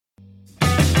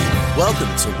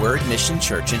Welcome to Word Mission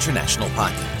Church International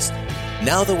Podcast.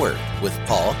 Now the Word with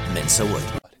Paul Mensa-Wood.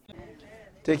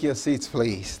 Take your seats,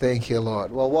 please. Thank you,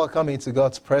 Lord. Well, welcome into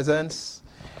God's presence,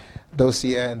 those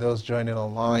here and those joining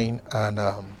online. And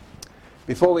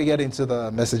before we get into the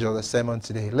message of the sermon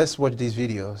today, let's watch these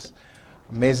videos.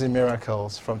 Amazing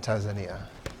miracles from Tanzania.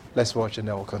 Let's watch and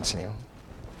then we'll continue.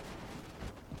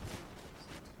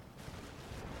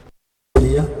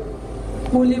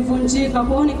 Ulivunjika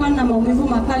kwa nilikuwa na maumivu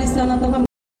makali sana toka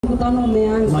mkutano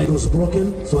umeanza. My leg was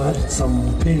broken, so I had some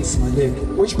pains in my leg.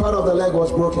 Which part of the leg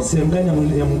was broken? Sehemu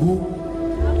gani ya mguu?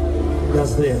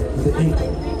 That's there, the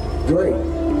ankle. Great.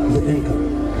 The ankle.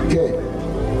 Okay.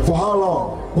 For how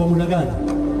long? Kwa muda gani?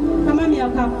 Kama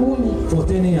miaka 10. For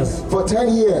 10 years. For 10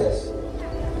 years.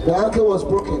 The ankle was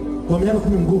broken. Kwa miaka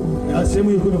 10 mguu, sehemu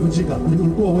hiyo imevunjika.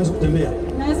 Ulikuwa huwezi kutembea.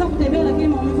 Naweza kutembea lakini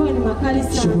maumivu ni makali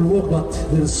She sana. will walk, but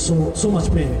there's so much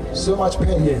pain. So much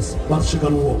pain. Yes, but she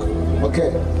can walk.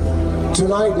 Okay.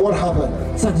 Tonight, what happened?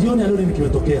 Sasa jioni leo nini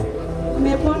kimetokea?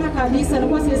 Nimepona kabisa,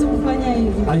 nilikuwa siwezi kufanya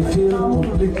hivi. I feel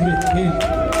completely healed.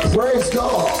 Praise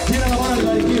God. Jina la Bwana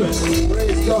libarikiwe.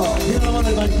 Praise God. Jina la Bwana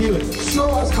libarikiwe. Show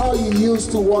us how you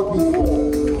used to walk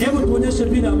before. Hebu tuonyeshe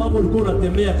vile ambavyo ulikuwa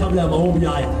unatembea kabla ya maombi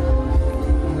haya.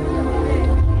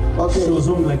 Okay. She was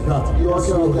walking like that. You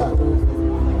walking like that.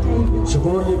 She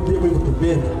could not be able to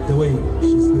bend the way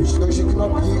she's doing. So she could not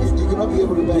be, you could not be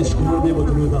able to She bend. could not be able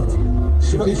to do that.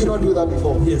 You could not do that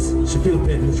before. Yes, she feel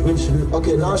pain. When she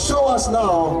Okay, now show us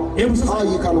now Hebu sasa how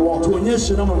you can walk.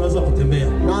 tuonyeshe namna unaweza kutembea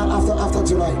Now after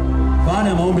tonight. baada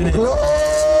ya maombi leo. Glory!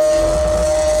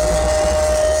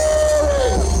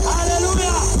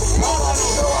 Hallelujah! Show us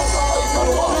how you can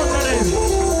walk.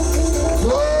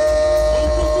 Glory!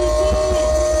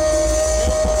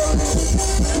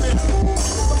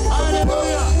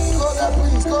 Go there,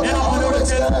 please. Go there. I want to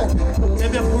stand.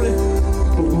 Tembea kule.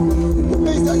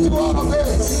 Please take you out of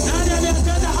this. Nani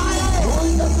anatenda hayo?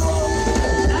 Please take you out of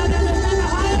this. Nani anatenda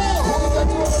hayo? Please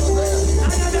take you out of this.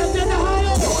 Nani anatenda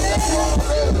hayo? Take you out of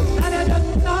this. Nani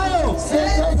anatenda hayo? Say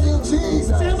thank you,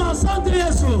 Jesus. Sema asante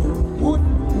Yesu.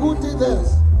 Who did this?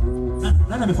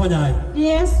 Nani amefanya hayo?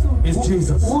 Yesu. It's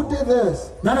Jesus. Who did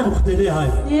this? Nani amekutendea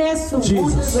hayo? Yesu. Who did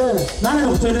Jesus. this? Nani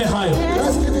amekutendea hayo?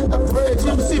 Let's give him the praise.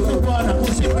 Tumsifu Bwana,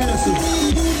 tumsifu Yesu.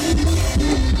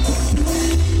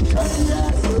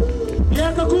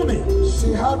 Miaka 10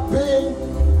 She had pain,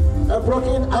 a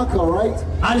broken ankle, right?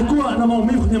 alikuwa na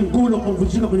maumivu kwenye mguu na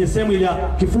kuvunjika kwenye sehemu ile ya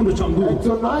kifundo cha And mguu.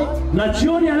 tonight, Na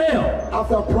jioni ya leo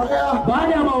after prayer,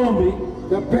 baada ya maombi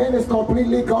the pain is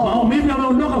completely gone. maumivu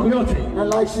yameondoka yote,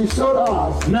 And like she showed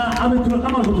us, na ametua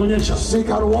kama alivyotuonyesha, she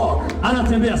can walk.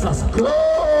 anatembea sasa.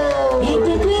 Glory!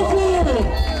 Utukufu!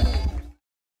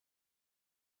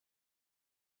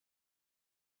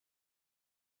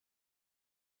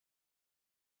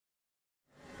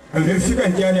 Alifika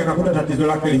njiani akakuta tatizo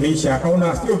lake limeisha,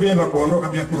 akaona sio vyema kuondoka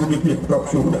bila kurudi pia kutoa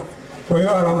ushuhuda. Kwa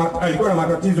hiyo alikuwa na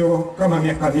matatizo kama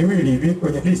miaka miwili hivi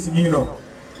kwenye kisigino,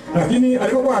 lakini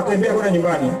alipokuwa anatembea kwenda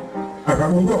nyumbani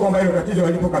akagundua kwamba hilo tatizo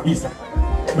halipo kabisa.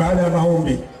 Baada ya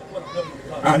maombi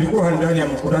alikuwa ndani ya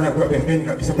mkutano kwa pembeni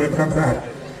kabisa kule Kampala.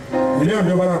 Leo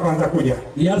ndio mara ya kwanza kuja.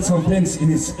 He had some pains in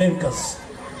his ankles.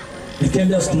 He came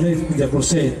just today in the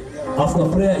crusade. After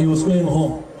prayer, he was going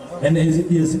home. And as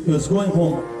he was going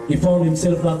home, he found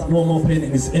himself that no more pain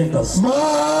in his ankles. My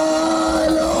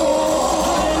Lord!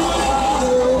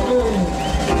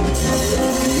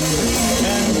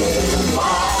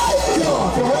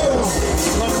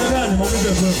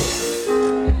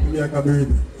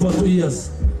 For 2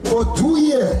 years. For 2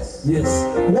 years. Yes.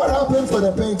 What happened for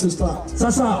the pain to start?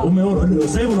 Sasa umeona,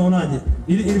 sasa hivi unaonaje?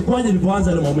 Ilikuwaje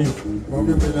ilipoanza ile maumivu?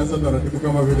 Maumivu yanaanza taratibu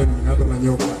kama vile mng'ato na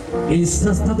nyoka. It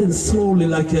started slowly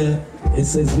like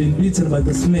it's been beaten by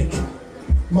the snake.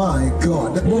 My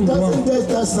God. Doesn't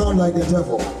that sound like the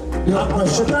devil?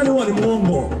 Shetani huwa ni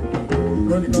mwongo.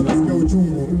 Kwani kama sikia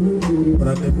uchungu,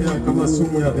 unatembea kama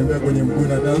sumu inatembea kwenye mguu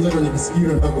na itaanza kwenye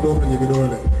kisigino na kutoka kwenye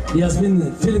vidole. He has been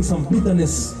feeling some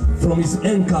bitterness from his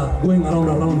ankle going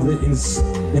around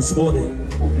his body.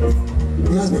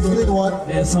 He has been feeling what?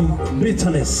 Some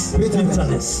bitterness.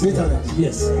 Bitterness.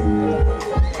 Yes.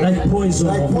 Like poison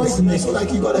Like of a poison, snake. so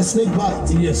like you got a snake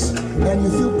bite. Yes. And you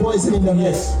feel poison in the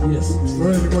neck. Yes.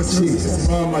 Wewe ilikuwa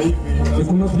simama hivi. He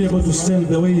could not be able to stand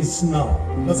the way he is now.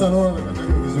 Sasa naona anataka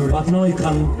vizuri. But now he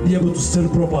can be able to stand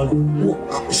properly.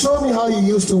 Show me how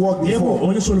you used to walk Hebu before.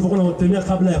 onyesha ulivyokuwa unatembea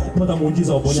kabla ya kupata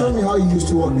muujiza wa Show me uponyaji. how you used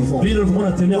to walk before. Vile ulivyokuwa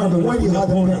unatembea kabla When you ya had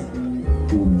the kupona.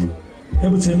 pain.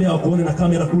 Hebu tembea uone na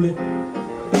kamera kule.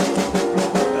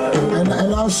 And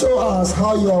now show us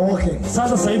how you are walking.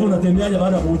 Sasa hivi unatembeaje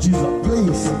baada ya muujiza?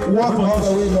 Please walk all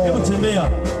the way Hebu there. tembea.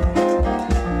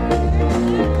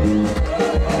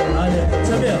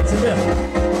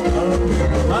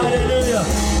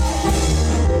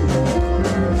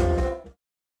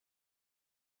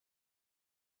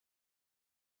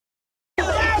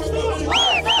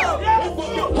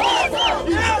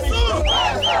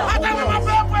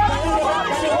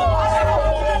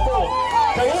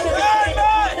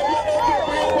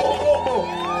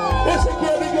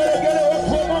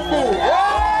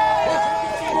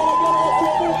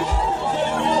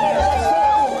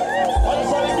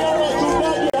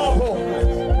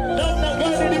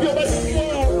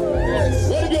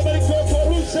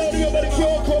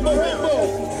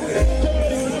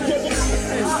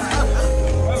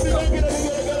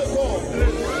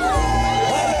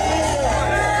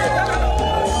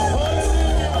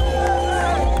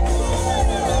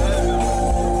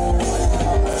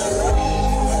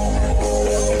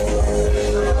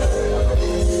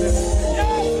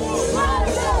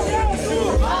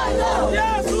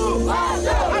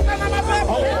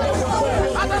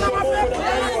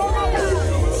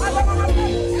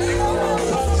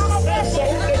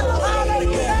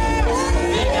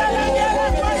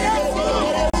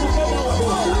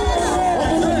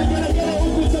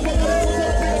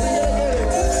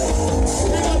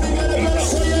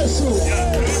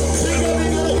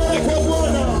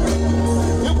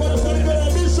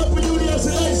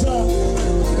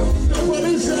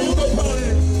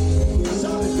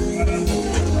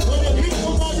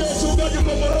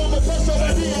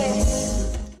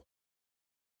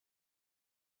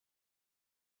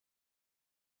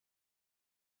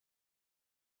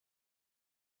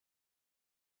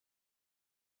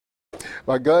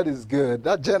 But God is good.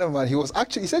 That gentleman, he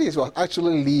said he was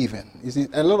actually leaving. You see,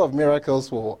 a lot of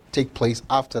miracles will take place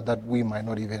after that we might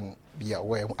not even be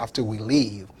aware, after we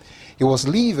leave. He was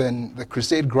leaving the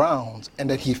crusade grounds, and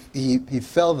that he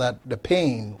felt that the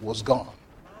pain was gone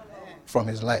from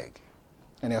his leg.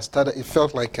 And it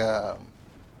felt like a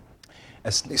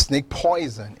snake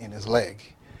poison in his leg.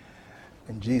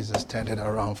 And Jesus turned it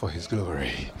around for his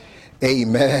glory.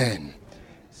 Amen.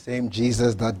 Same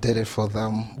Jesus that did it for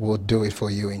them will do it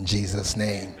for you in Jesus'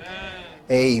 name.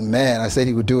 Amen. I said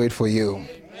he would do it for you. Amen.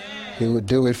 He would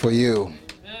do it for you.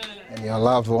 Amen. And your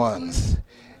loved ones.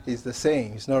 He's the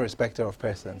same. He's no respecter of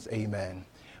persons. Amen.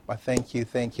 But thank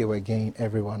you again,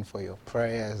 everyone, for your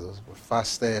prayers, for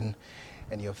fasting,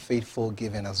 and your faithful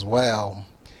giving as well.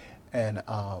 And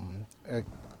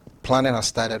planning has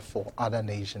started for other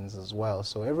nations as well.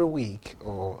 So every week,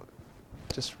 or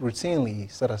just routinely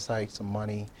set aside some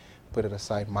money, put it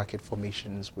aside, market for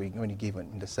missions. We're going to give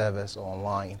in the service or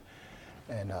online.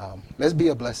 And let's be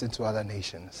a blessing to other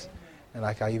nations. And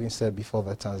like I even said before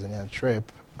the Tanzanian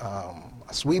trip,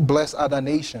 as we bless other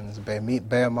nations,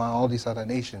 Burma, all these other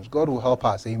nations, God will help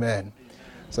us. Amen.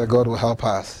 So God will help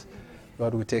us.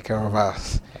 God will take care of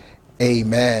us.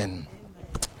 Amen.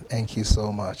 Thank you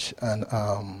so much. And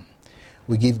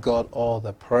we give God all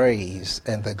the praise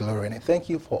and the glory. And thank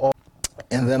you for all.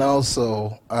 And then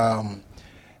also,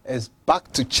 it's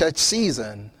back to church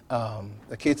season.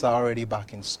 The kids are already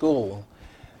back in school.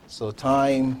 So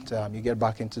time to, you get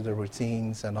back into the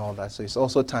routines and all that. So it's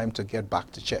also time to get back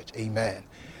to church. Amen.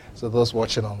 So those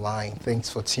watching online, thanks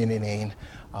for tuning in.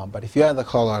 But if you're in the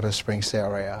Colorado Springs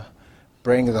area,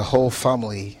 bring the whole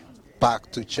family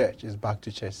back to church. It's back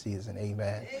to church season.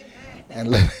 Amen.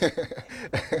 And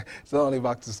it's not only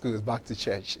back to school, it's back to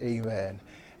church. Amen.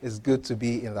 It's good to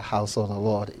be in the house of the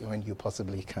Lord when you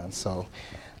possibly can. So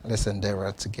let's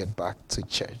endeavor to get back to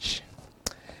church.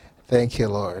 Thank you,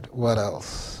 Lord. What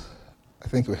else? I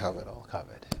think we have it all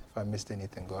covered. If I missed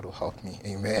anything, God will help me.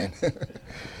 Amen.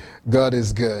 God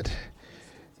is good.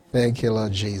 Thank you,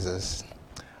 Lord Jesus.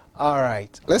 All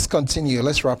right. Let's continue.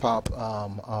 Let's wrap up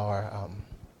our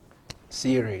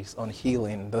series on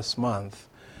healing this month.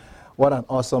 What an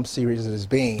awesome series it has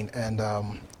been. And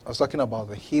I was talking about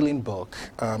the healing book.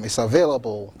 It's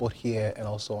available both here and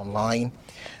also online.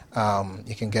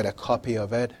 You can get a copy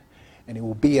of it, and it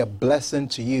will be a blessing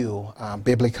to you,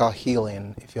 Biblical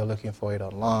Healing, if you're looking for it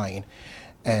online.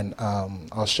 And I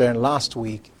was sharing last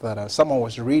week that someone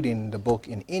was reading the book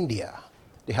in India.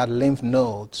 They had lymph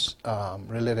nodes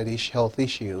related health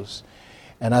issues.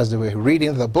 And as they were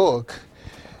reading the book,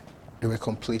 they were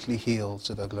completely healed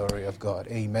to the glory of God.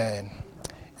 Amen.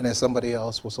 And then somebody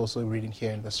else was also reading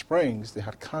here in the Springs. They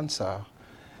had cancer,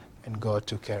 and God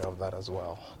took care of that as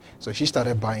well. So she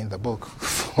started buying the book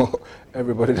for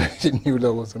everybody that she knew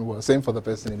that was going to work. Same for the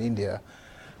person in India.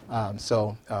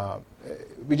 So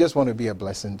we just want to be a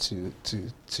blessing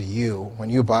to you.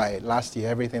 When you buy it, last year,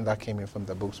 everything that came in from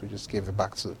the books, we just gave it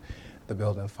back to the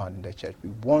building fund in the church. We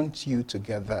want you to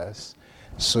get this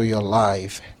so your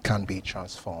life can be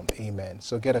transformed. Amen.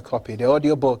 So get a copy. The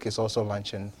audio book is also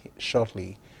launching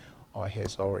shortly, or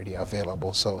it's already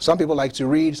available. So some people like to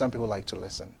read, some people like to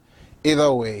listen.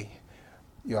 Either way,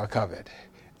 you are covered.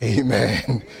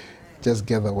 Amen. Just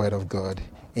get the word of God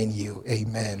in you.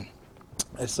 Amen.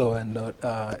 I saw a note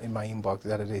in my inbox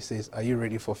the other day says, "Are you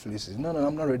ready for flu season?" No,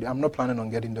 I'm not ready. I'm not planning on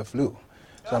getting the flu.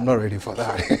 So I'm not ready for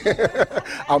that.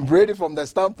 I'm ready from the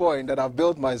standpoint that I've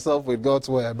built myself with God's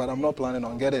word, but I'm not planning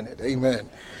on getting it. Amen.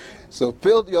 So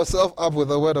build yourself up with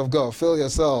the word of God. Fill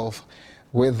yourself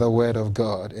with the word of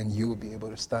God, and you will be able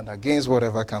to stand against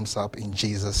whatever comes up in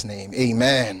Jesus' name.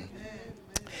 Amen.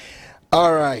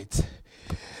 All right.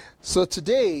 So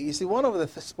today, you see, one of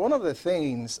the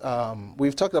things,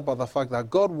 we've talked about the fact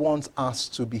that God wants us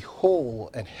to be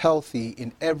whole and healthy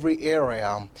in every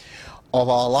area of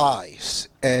our lives.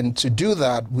 And to do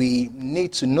that, we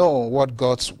need to know what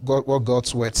God's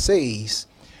word says,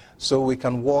 so we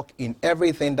can walk in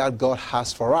everything that God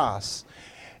has for us,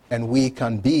 and we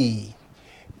can be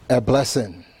a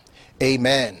blessing.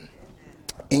 Amen.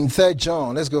 In 3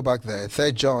 John, let's go back there.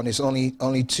 3 John is only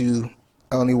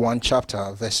one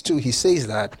chapter. Verse 2, he says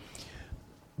that,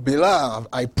 "Beloved,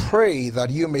 I pray that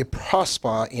you may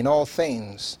prosper in all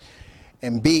things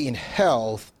and be in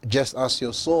health just as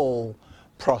your soul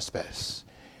prospers."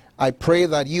 I pray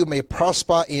that you may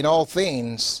prosper in all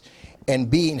things and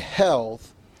be in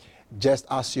health just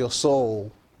as your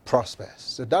soul prospers.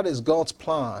 So that is God's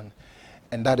plan,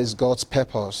 and that is God's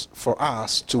purpose for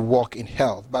us to walk in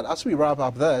health. But as we wrap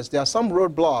up this, there are some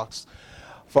roadblocks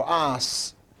for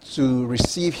us to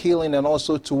receive healing and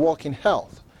also to walk in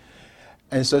health.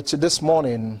 And so to this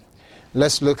morning,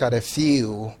 Let's look at a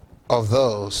few of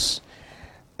those,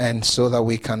 and so that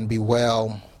we can be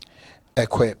well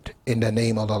equipped in the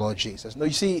name of the Lord Jesus. Now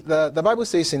you see, the Bible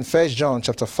says in 1 John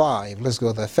chapter 5, let's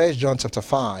go there, 1 John chapter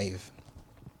 5.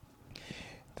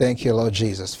 Thank you, Lord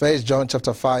Jesus. 1 John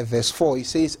chapter 5 verse 4, he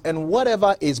says, and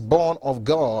whatever is born of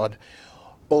God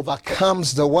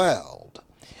overcomes the world.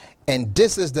 And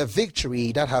this is the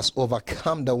victory that has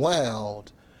overcome the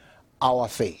world, our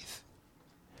faith.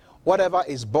 Whatever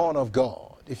is born of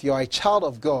God, if you are a child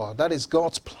of God, that is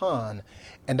God's plan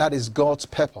and that is God's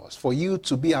purpose, for you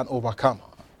to be an overcomer,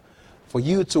 for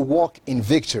you to walk in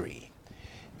victory.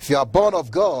 If you are born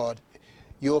of God,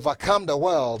 you overcome the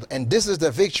world, and this is the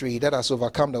victory that has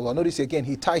overcome the world. Notice again,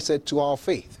 he ties it to our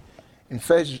faith. In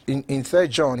 3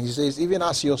 John, he says, even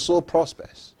as your soul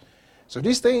prospers. So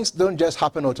these things don't just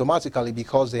happen automatically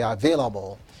because they are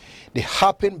available. They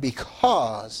happen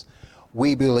because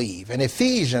we believe. In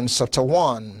Ephesians chapter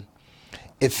 1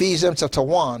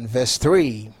 verse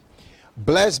 3,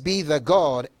 blessed be the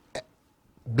God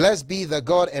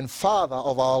and Father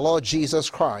of our Lord Jesus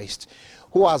Christ,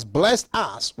 who has blessed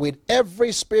us with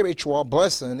every spiritual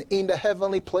blessing in the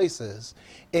heavenly places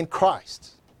in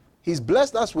Christ. He's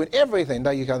blessed us with everything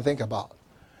that you can think about.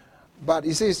 But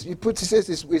he says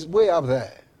it's way up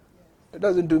there. It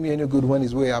doesn't do me any good when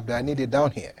it's way up there. I need it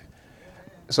down here.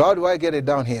 So how do I get it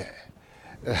down here?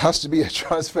 It has to be a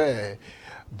transfer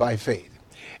by faith.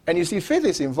 And you see, faith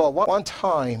is involved. One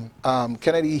time, Reverend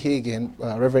Kennedy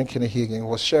Hagin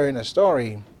was sharing a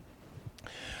story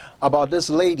about this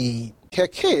lady. Her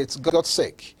kids got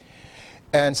sick.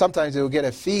 And sometimes they will get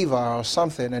a fever or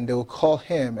something, and they will call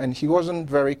him. And she wasn't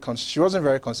very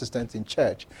consistent in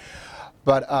church.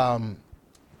 But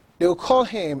they will call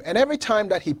him, and every time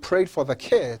that he prayed for the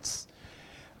kids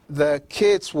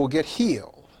will get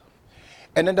healed.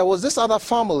 And then there was this other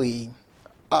family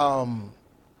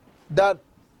that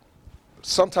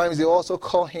sometimes they also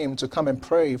call him to come and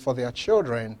pray for their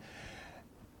children,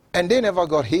 and they never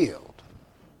got healed.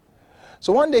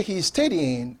 So one day he's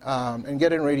studying and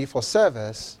getting ready for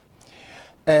service,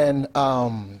 and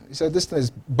he said, this thing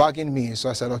is bugging me. So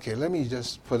I said, okay, let me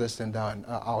just put this thing down.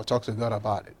 I'll talk to God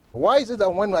about it. Why is it that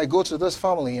when I go to this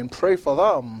family and pray for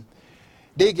them,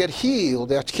 they get healed,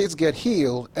 their kids get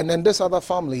healed, and then this other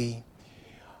family,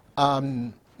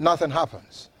 nothing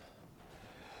happens?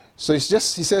 So it's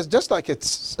just, he says, just like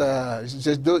it's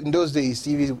just in those days,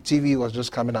 TV was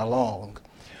just coming along.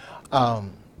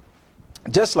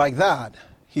 Just like that,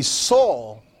 he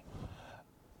saw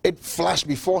it flash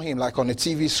before him like on a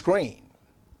TV screen.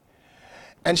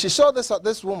 And she saw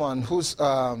this woman whose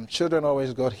children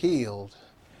always got healed.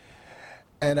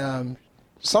 And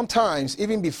sometimes,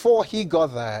 even before he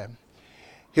got there,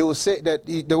 he would say that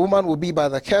the woman would be by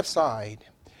the curbside,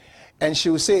 and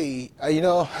she would say,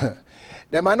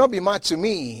 there might not be much to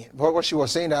me, but what she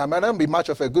was saying, I might not be much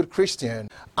of a good Christian.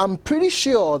 I'm pretty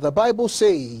sure the Bible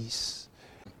says,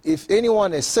 if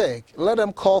anyone is sick, let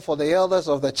them call for the elders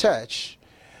of the church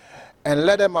and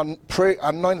let them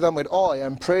anoint them with oil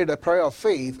and pray the prayer of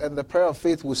faith, and the prayer of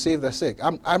faith will save the sick.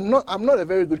 I'm not a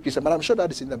very good Christian, but I'm sure that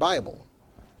is in the Bible.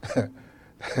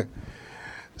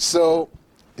 So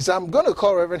I'm going to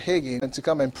call Reverend Hagin and to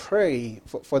come and pray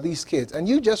for these kids. And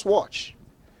you just watch.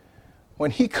 When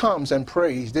he comes and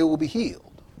prays, they will be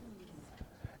healed.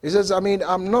 He says,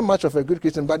 I'm not much of a good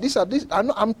Christian, but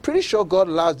I'm pretty sure God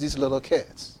loves these little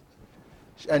kids.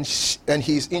 And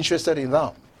he's interested in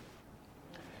them.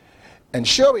 And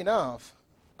sure enough,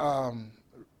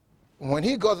 when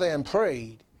he got there and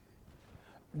prayed,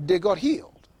 they got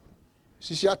healed.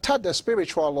 She attacked the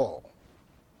spiritual law,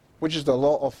 which is the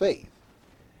law of faith.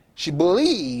 She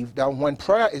believed that when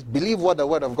prayer is, believe what the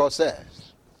Word of God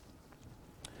says.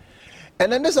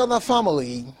 And then this other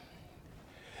family,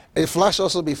 it flashed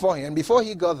also before him. And before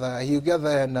he got there, he'll get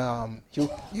there and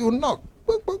he'll knock.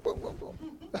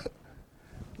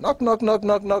 Knock, knock, knock,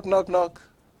 knock, knock, knock, knock.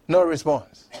 No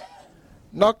response.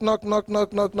 Knock, knock, knock,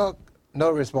 knock, knock, knock.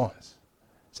 No response.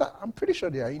 So I'm pretty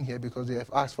sure they are in here because they have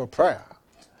asked for prayer.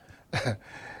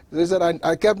 They said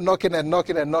I kept knocking and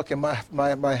knocking and knocking.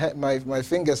 My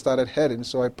fingers started hurting,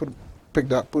 so I put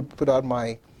out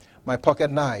my pocket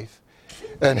knife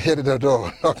and hit the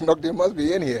door. Knock, knock, they must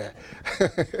be in here.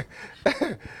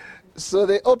 So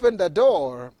they opened the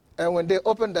door, and when they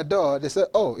opened the door, they said,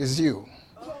 oh, it's you.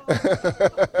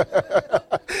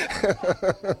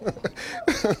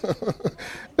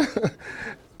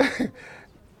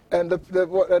 And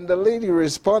the lady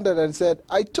responded and said,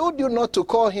 I told you not to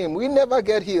call him. We never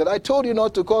get healed. I told you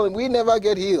not to call him. We never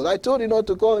get healed. I told you not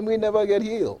to call him. We never get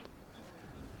healed.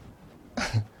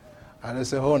 And I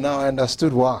said, oh, now I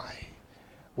understood why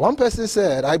One person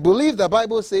said, I believe the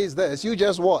Bible says this, you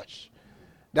just watch.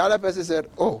 The other person said,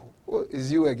 oh, it's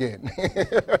you again.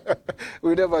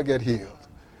 We never get healed.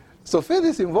 So faith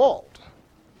is involved.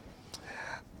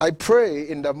 I pray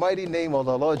in the mighty name of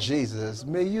the Lord Jesus,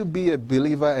 may you be a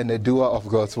believer and a doer of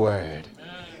God's word.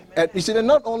 And you see,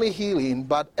 not only healing,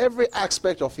 but every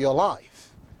aspect of your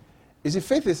life. You see,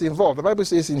 faith is involved. The Bible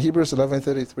says in Hebrews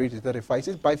 11:33-35, it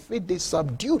says, by faith they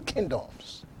subdued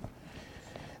kingdoms.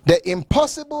 The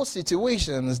impossible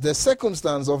situations, the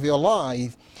circumstance of your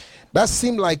life that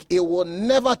seem like it will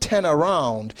never turn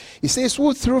around. He says,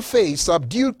 who through faith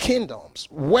subdued kingdoms,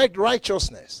 worked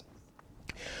righteousness,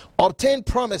 obtained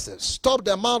promises, stopped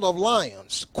the mouth of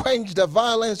lions, quenched the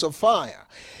violence of fire,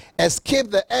 escaped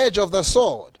the edge of the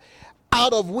sword,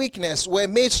 out of weakness were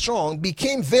made strong,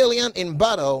 became valiant in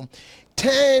battle,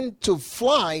 turned to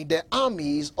fly the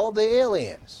armies of the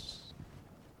aliens.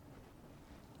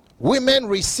 Women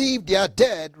received their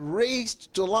dead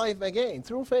raised to life again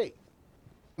through faith.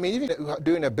 I mean, even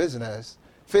doing a business,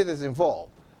 faith is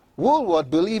involved. Woolworth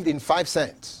believed in 5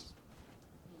 cents.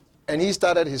 And he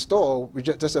started his store with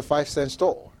just a 5-cent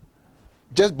store.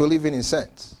 Just believing in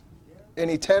cents. And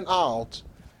he turned out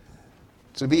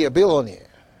to be a billionaire.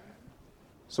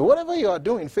 So whatever you are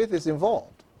doing, faith is involved.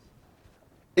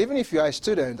 Even if you are a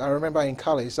student, I remember in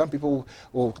college, some people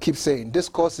will keep saying, this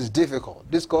course is difficult.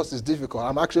 This course is difficult.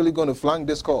 I'm actually going to flunk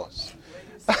this course.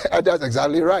 That's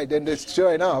exactly right. And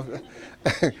sure enough,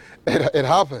 it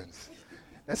happens.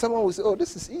 And someone will say, oh,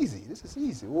 this is easy. This is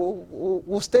easy.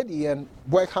 We'll study and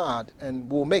work hard and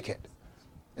we'll make it.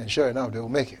 And sure enough, they will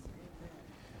make it.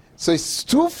 So it's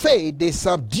through faith they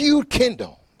subdued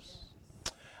kingdoms.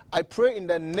 I pray in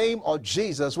the name of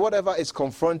Jesus, whatever is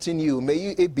confronting you, may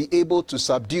you be able to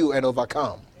subdue and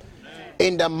overcome.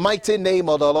 In the mighty name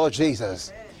of the Lord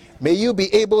Jesus. May you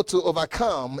be able to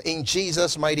overcome in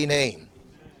Jesus' mighty name.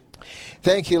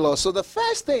 Thank you, Lord. So the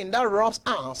first thing that robs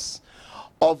us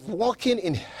of walking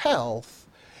in health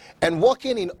and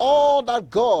walking in all that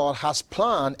God has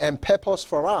planned and purposed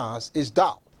for us is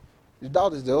doubt.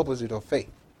 Doubt is the opposite of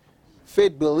faith.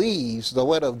 Faith believes the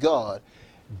word of God.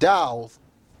 Doubt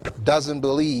doesn't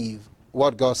believe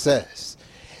what God says.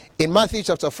 In Matthew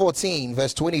chapter 14,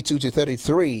 verse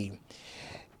 22-33,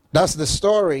 that's the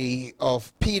story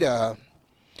of Peter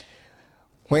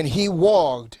when he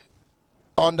walked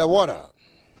on the water.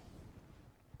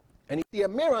 And the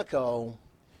miracle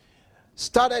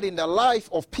started in the life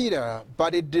of Peter,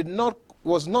 but it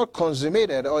was not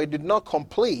consummated, or it did not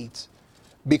complete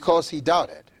because he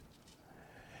doubted.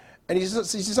 And you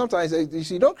see, sometimes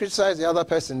you don't criticize the other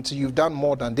person until you've done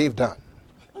more than they've done.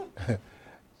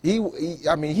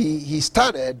 He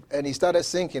started, and he started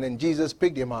sinking, and Jesus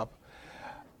picked him up.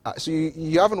 So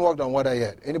you haven't walked on water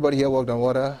yet. Anybody here walked on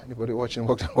water? Anybody watching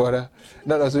walked on water?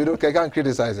 No, so I can't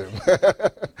criticize him.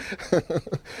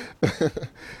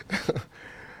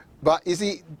 But you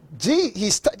see,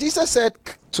 Jesus said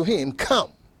to him,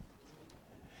 come.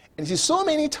 And you see, so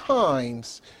many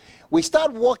times we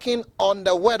start walking on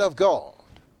the word of God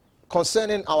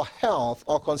concerning our health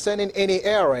or concerning any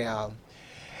area.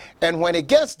 And when it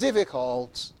gets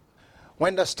difficult,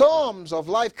 when the storms of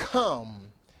life come,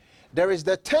 there is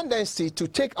the tendency to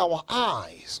take our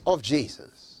eyes off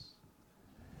Jesus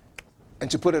and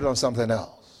to put it on something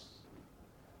else.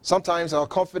 Sometimes our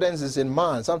confidence is in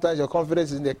man. Sometimes your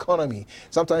confidence is in the economy.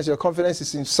 Sometimes your confidence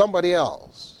is in somebody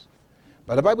else.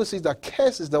 But the Bible says that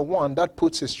cursed is the one that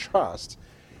puts his trust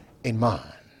in man.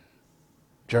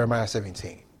 Jeremiah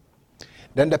 17.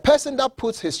 Then the person that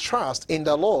puts his trust in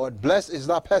the Lord, blessed is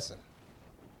that person.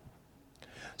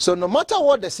 So no matter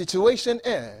what the situation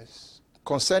is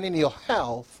concerning your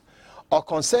health or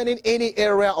concerning any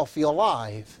area of your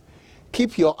life,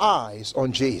 keep your eyes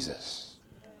on Jesus.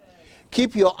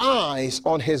 Keep your eyes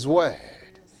on his word.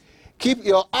 Keep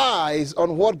your eyes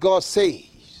on what God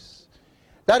says.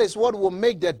 That is what will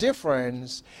make the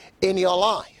difference in your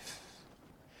life.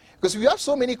 Because we have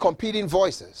so many competing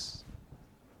voices.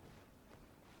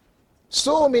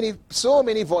 So many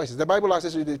voices. The Bible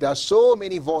says there are so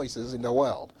many voices in the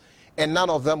world, and none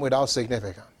of them without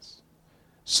significance.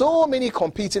 So many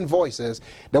competing voices.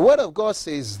 The word of God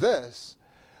says this.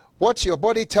 What your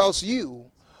body tells you,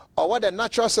 or what the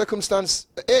natural circumstance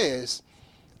is,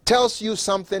 tells you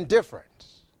something different.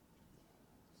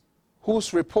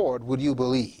 Whose report would you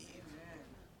believe?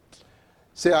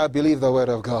 Say, I believe the word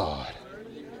of God.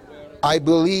 I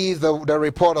believe the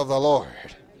report of the Lord.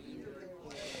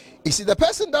 You see, the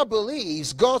person that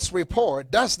believes God's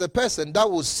report, that's the person that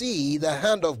will see the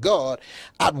hand of God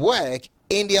at work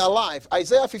in their life.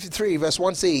 Isaiah 53 verse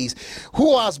 1 says,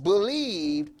 who has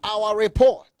believed our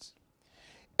report?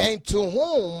 And to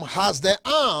whom has the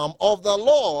arm of the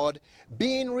Lord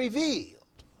been revealed?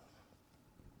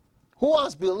 Who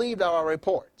has believed our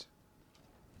report?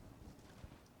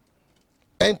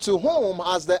 And to whom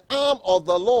has the arm of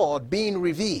the Lord been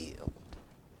revealed?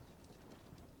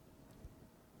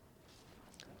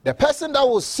 The person that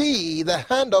will see the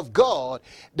hand of God,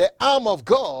 the arm of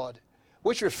God,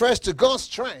 which refers to God's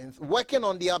strength working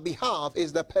on their behalf,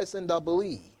 is the person that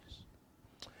believes.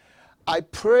 I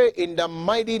pray in the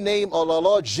mighty name of the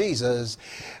Lord Jesus,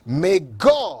 may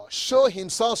God show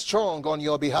himself strong on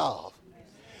your behalf.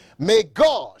 May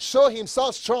God show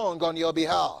himself strong on your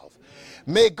behalf.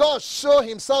 May God show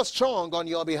himself strong on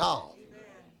your behalf.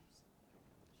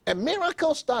 A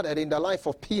miracle started in the life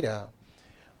of Peter,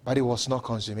 but it was not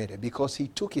consummated because he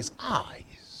took his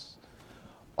eyes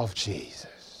off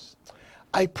Jesus.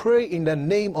 I pray in the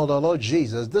name of the Lord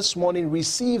Jesus, this morning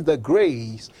receive the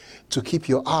grace to keep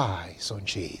your eyes on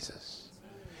Jesus.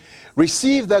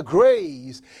 Receive the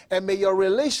grace, and may your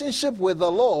relationship with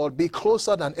the Lord be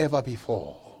closer than ever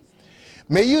before.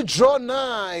 May you draw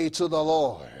nigh to the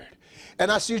Lord. And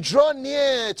as you draw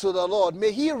near to the Lord,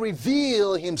 may he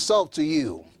reveal himself to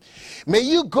you. May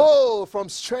you go from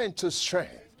strength to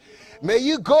strength. May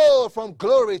you go from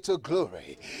glory to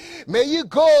glory. May you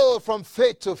go from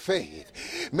faith to faith.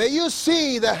 May you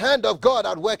see the hand of God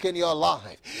at work in your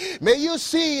life. May you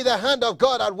see the hand of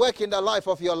God at work in the life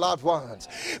of your loved ones.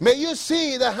 May you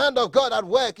see the hand of God at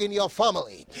work in your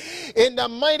family. In the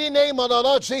mighty name of the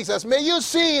Lord Jesus, may you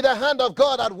see the hand of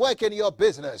God at work in your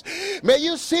business. May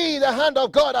you see the hand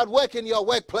of God at work in your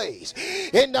workplace.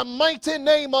 In the mighty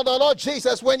name of the Lord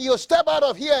Jesus, when you step out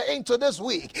of here into this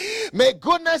week, may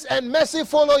goodness and mercy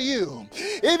follow you.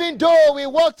 Even though we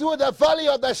walk through the valley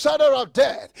of the shadow of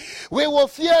death, we will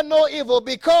fear no evil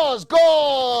because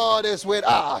God is with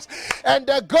us. And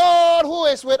the God who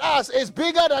is with us is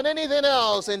bigger than anything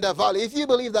else in the valley. If you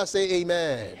believe that, say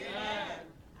amen.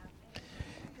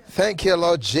 Thank you,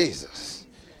 Lord Jesus.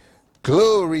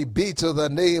 Glory be to the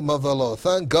name of the Lord.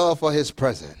 Thank God for his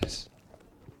presence.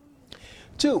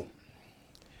 2,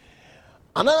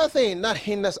 another thing that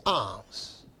hinders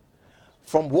us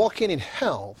from walking in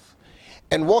health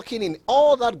and walking in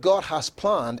all that God has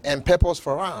planned and purpose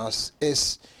for us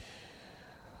is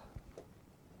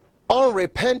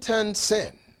unrepentant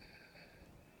sin.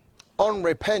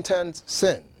 Unrepentant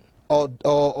sin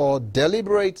or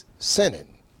deliberate sinning.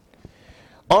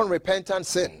 Unrepentant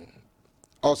sin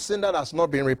or sin that has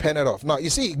not been repented of. Now, you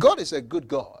see, God is a good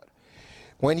God.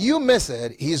 When you miss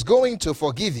it, he's going to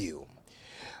forgive you.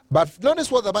 But notice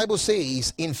what the Bible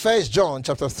says in 1 John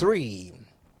chapter 3.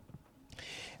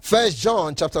 1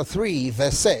 John chapter 3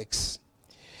 verse 6.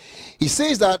 He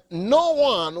says that no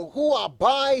one who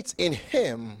abides in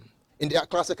him, in the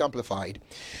Classic Amplified,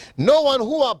 no one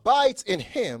who abides in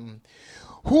him,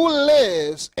 who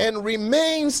lives and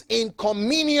remains in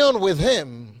communion with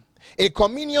him, in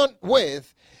communion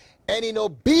with and in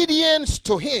obedience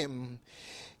to him,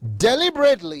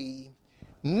 deliberately,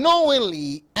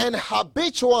 knowingly, and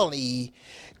habitually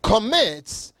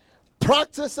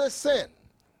practices sin.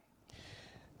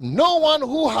 No one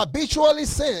who habitually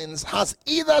sins has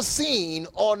either seen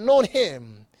or known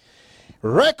him,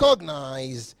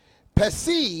 recognized,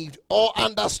 perceived, or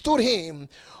understood him,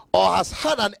 or has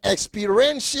had an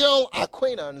experiential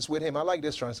acquaintance with him. I like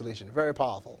this translation, very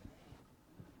powerful.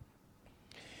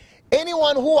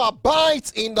 Anyone who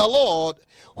abides in the Lord,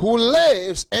 who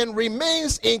lives and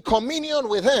remains in communion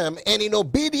with him and in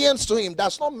obedience to him,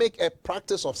 does not make a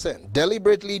practice of sin,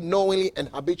 deliberately, knowingly, and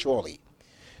habitually.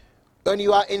 When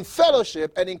you are in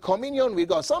fellowship and in communion with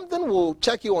God, something will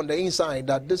check you on the inside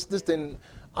that this thing,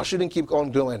 I shouldn't keep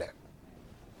on doing it.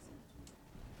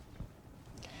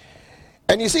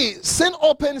 And you see, sin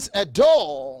opens a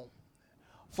door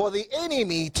for the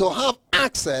enemy to have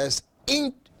access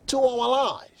into our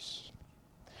lives.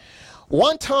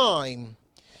 One time,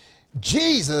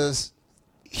 Jesus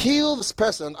healed this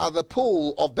person at the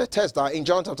pool of Bethesda in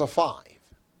John chapter 5.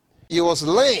 He was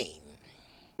lame.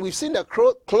 We've seen a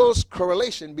close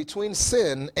correlation between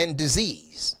sin and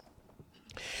disease.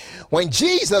 When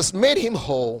Jesus made him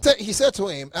whole, he said to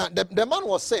him, the man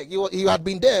was sick. He had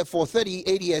been there for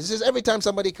 38 years. He says, every time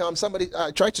somebody comes, somebody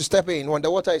tries to step in. When the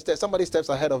water is there, somebody steps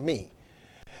ahead of me.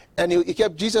 And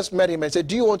Jesus met him and said,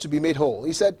 do you want to be made whole?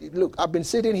 He said, look, I've been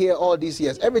sitting here all these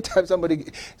years. Every time somebody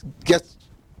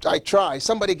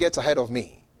somebody gets ahead of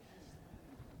me.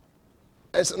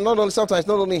 It's not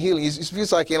only healing, it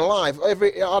feels like in life,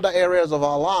 every other areas of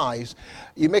our lives,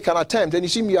 you make an attempt and you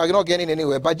see you are not getting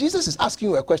anywhere. But Jesus is asking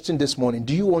you a question this morning.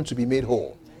 Do you want to be made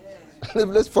whole?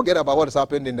 Let's forget about what has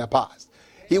happened in the past.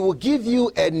 He will give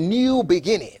you a new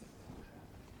beginning.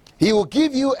 He will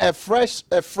give you a fresh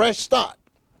start.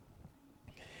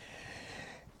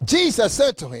 Jesus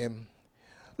said to him,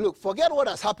 look, forget what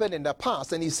has happened in the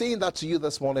past. And he's saying that to you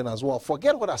this morning as well.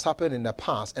 Forget what has happened in the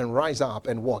past and rise up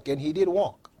and walk. And he did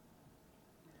walk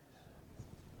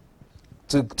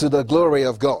to the glory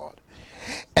of God.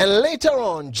 And later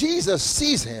on, Jesus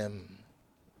sees him.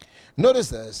 Notice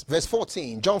this, verse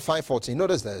 14, John 5:14.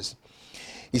 Notice this.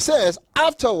 He says,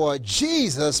 afterward,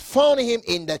 Jesus found him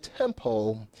in the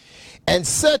temple and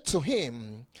said to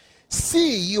him,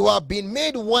 see, you have been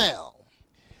made well.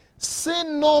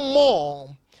 Sin no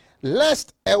more,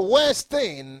 lest a worse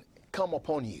thing come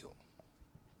upon you.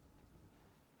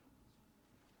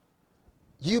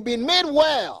 You've been made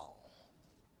well,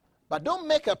 but don't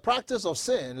make a practice of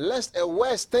sin, lest a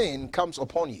worse thing comes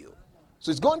upon you.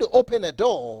 So it's going to open a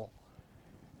door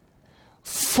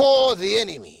for the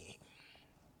enemy.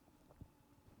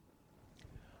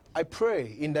 I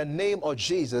pray in the name of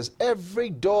Jesus, every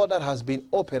door that has been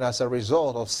opened as a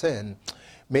result of sin,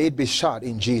 may it be shut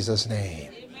in Jesus'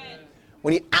 name. Amen.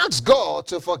 When he asks God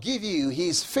to forgive you, he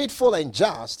is faithful and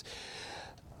just.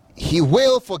 He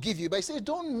will forgive you. But he says,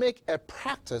 don't make a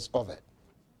practice of it.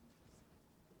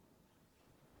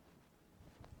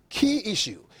 Key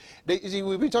issue.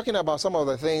 We've been talking about some of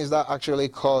the things that actually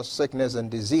cause sickness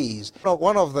and disease.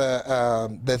 One of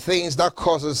the things that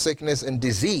causes sickness and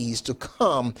disease to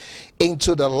come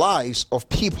into the lives of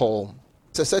people,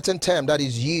 it's a certain term that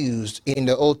is used in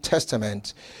the Old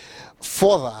Testament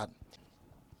for that.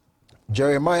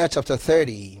 Jeremiah chapter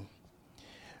 30.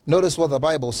 Notice what the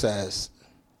Bible says.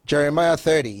 Jeremiah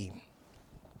 30,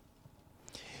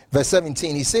 verse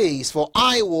 17. He says, for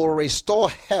I will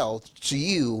restore health to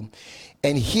you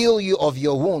and heal you of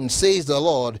your wounds, says the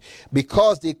Lord,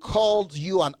 because they called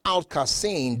you an outcast,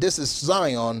 saying, this is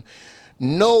Zion.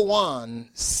 No one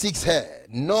seeks her.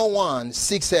 No one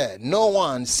seeks her. No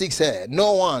one seeks her.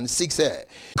 No one seeks her.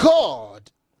 God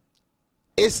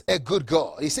is a good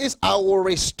God. He says, I will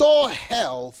restore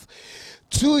health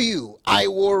to you. I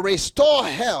will restore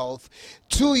health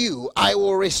to you. I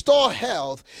will restore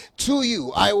health to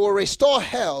you. I will restore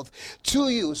health to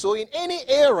you. So in any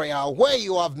area where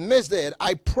you have missed it,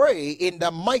 I pray in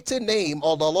the mighty name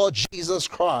of the Lord Jesus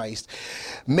Christ,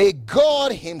 may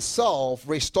God himself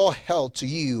restore health to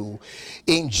you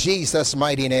in Jesus'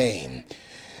 mighty name.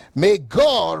 May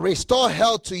God restore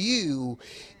health to you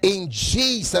in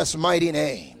Jesus' mighty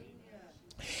name.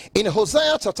 In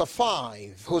Hosea chapter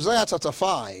 5, Hosea chapter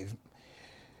 5,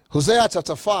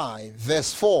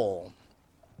 verse 4.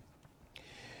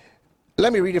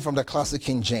 Let me read it from the Classic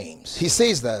King James. He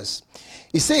says this.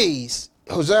 He says,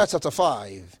 Hosea chapter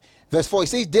 5, verse 4, he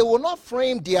says, they will not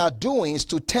frame their doings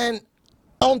to turn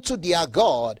unto their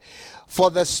God,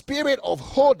 for the spirit of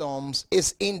whoredoms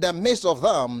is in the midst of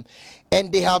them,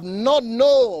 and they have not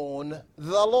known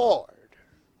the Lord.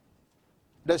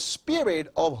 The spirit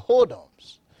of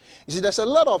whoredoms. You see, there's a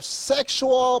lot of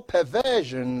sexual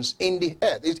perversions in the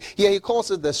earth. Here he calls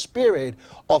it the spirit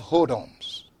of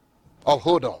whoredoms, of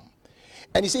whoredom.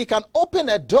 And you see, it can open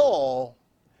a door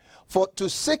to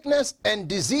sickness and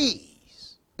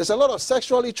disease. There's a lot of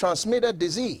sexually transmitted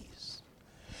disease.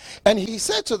 And he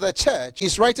said to the church,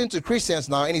 he's writing to Christians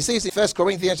now, and he says in 1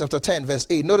 Corinthians chapter 10, verse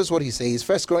 8, notice what he says,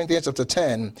 1 Corinthians chapter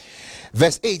 10,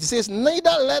 verse 8, he says, neither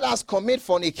let us commit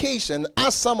fornication,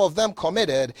 as some of them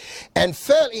committed, and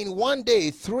fell in one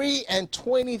day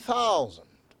 23,000.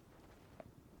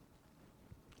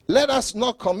 Let us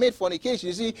not commit fornication.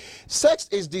 You see, sex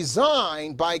is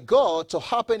designed by God to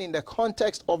happen in the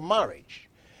context of marriage.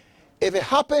 If it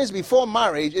happens before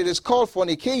marriage, it is called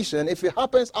fornication. If it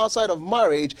happens outside of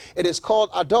marriage, it is called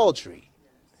adultery.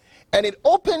 And it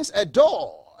opens a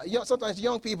door. Sometimes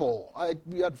young people,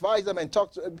 we advise them and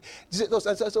talk to them.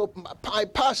 So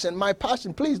my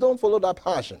passion, please don't follow that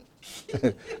passion.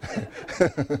 It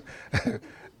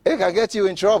can get you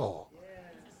in trouble.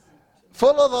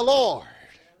 Follow the Lord.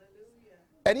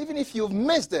 And even if you've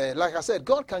missed it, like I said,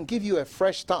 God can give you a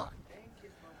fresh start.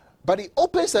 But he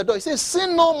opens the door. He says,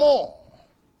 sin no more,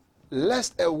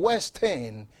 lest a worse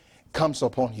thing comes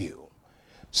upon you.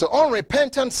 So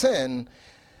unrepentant sin,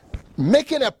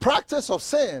 making a practice of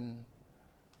sin,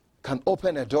 can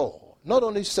open a door. Not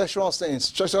only sexual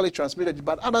sins, sexually transmitted,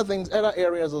 but other things, other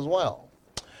areas as well.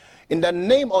 In the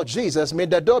name of Jesus, may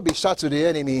the door be shut to the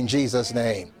enemy in Jesus'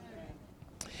 name.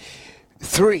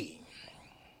 3.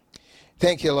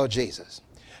 Thank you, Lord Jesus.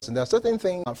 And there are certain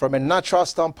things from a natural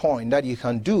standpoint that you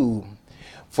can do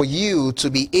for you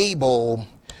to be able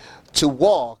to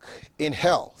walk in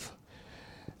health.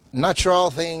 Natural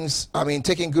things,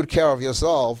 taking good care of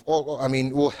yourself,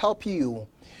 will help you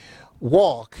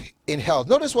walk in health.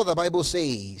 Notice what the Bible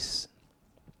says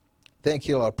Thank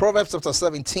you, Lord. Proverbs chapter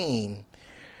 17,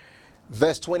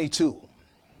 verse 22.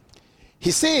 He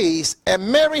says, a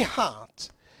merry heart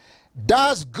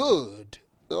does good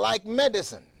like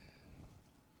medicine.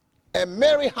 A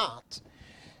merry heart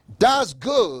does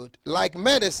good like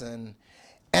medicine,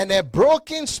 and a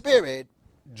broken spirit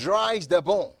dries the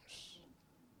bones.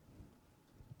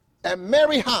 A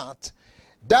merry heart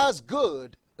does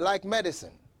good like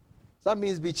medicine. That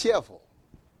means be cheerful.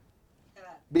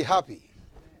 Be happy.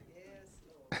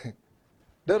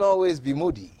 Don't always be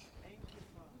moody.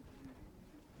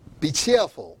 Be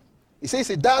cheerful. He says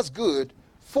it does good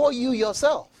for you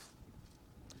yourself.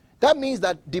 That means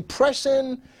that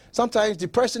depression, sometimes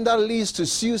depression that leads to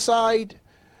suicide,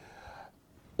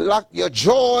 like your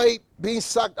joy being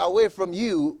sucked away from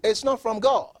you, it's not from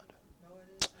God.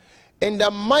 In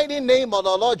the mighty name of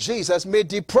the Lord Jesus, may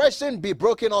depression be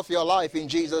broken off your life in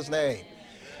Jesus' name.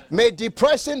 May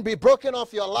depression be broken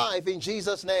off your life in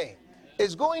Jesus' name.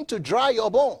 It's going to dry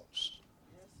your bones,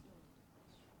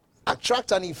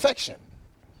 attract an infection.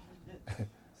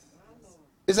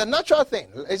 It's a natural thing.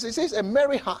 It says a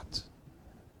merry heart.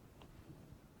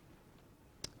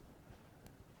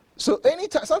 So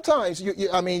anytime, sometimes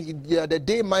the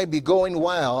day might be going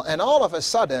well, and all of a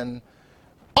sudden,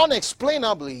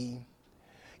 unexplainably,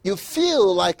 you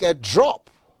feel like a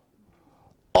drop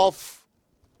of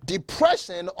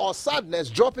depression or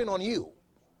sadness dropping on you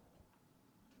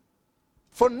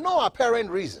for no apparent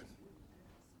reason.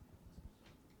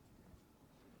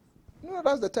 No,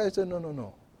 that's the title.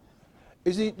 No.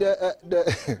 You see, the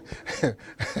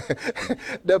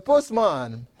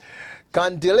postman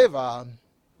can deliver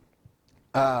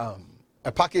a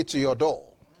package to your door,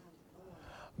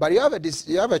 but you have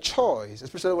a choice,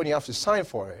 especially when you have to sign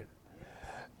for it,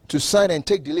 to sign and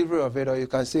take delivery of it, or you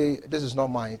can say, this is not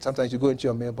mine. Sometimes you go into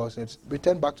your mailbox and it's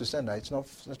return back to sender. It's not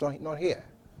here.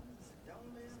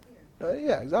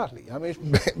 Yeah, exactly. I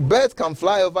mean, birds can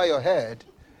fly over your head,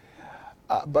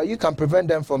 but you can prevent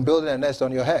them from building a nest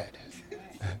on your head.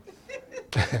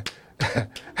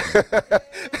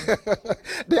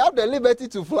 They have the liberty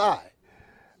to fly,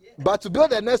 but to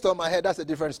build a nest on my head, that's a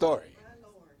different story.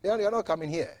 You're not coming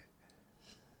here.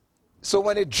 So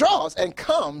when it draws and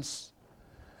comes,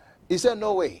 he said,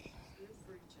 no way.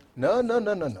 No.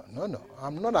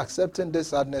 I'm not accepting this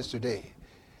sadness today.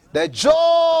 The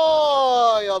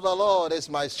joy of the Lord is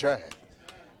my strength.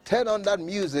 Turn on that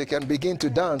music and begin to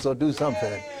dance or do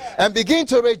something. And begin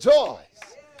to rejoice.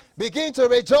 Begin to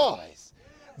rejoice.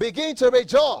 Begin to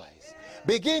rejoice.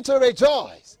 Begin to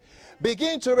rejoice.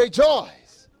 Begin to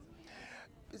rejoice.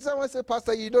 Someone said,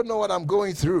 Pastor, you don't know what I'm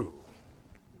going through.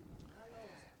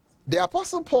 The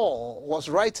Apostle Paul was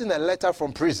writing a letter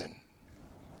from prison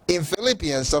in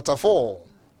Philippians chapter 4.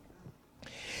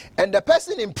 And the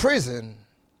person in prison,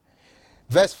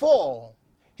 verse 4,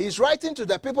 he's writing to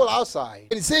the people outside.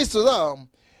 And he says to them,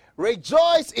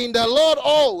 rejoice in the Lord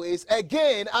always.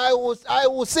 Again, I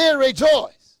will say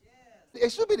rejoice.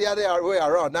 It should be the other way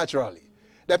around, naturally.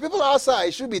 The people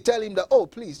outside should be telling him that, oh,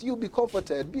 please, you be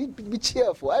comforted, be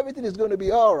cheerful. Everything is going to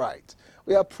be all right.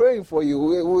 We are praying for you.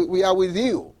 We are with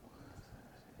you.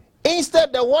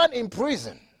 Instead, the one in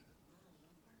prison,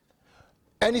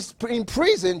 and he's in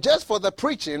prison just for the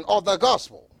preaching of the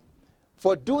gospel,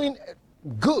 for doing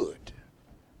good.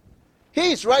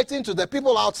 He is writing to the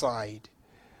people outside.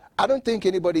 I don't think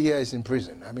anybody here is in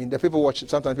prison. I mean, the people watch,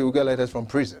 sometimes people get letters from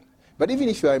prison. But even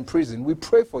if you are in prison, we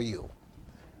pray for you.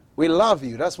 We love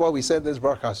you. That's why we send this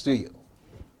broadcast to you.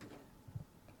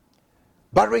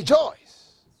 But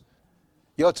rejoice.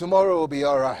 Your tomorrow will be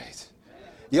all right.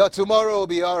 Your tomorrow will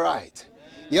be all right.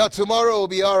 Your tomorrow will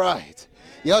be all right.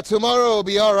 Your tomorrow will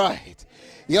be all right.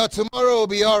 Your tomorrow will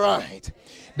be all right.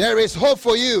 There is hope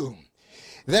for you.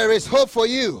 There is hope for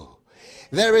you.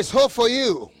 There is hope for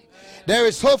you. There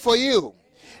is hope for you.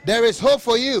 There is hope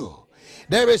for you.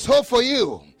 There is hope for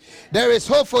you. There is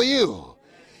hope for you.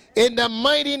 In the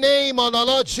mighty name of the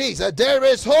Lord Jesus, there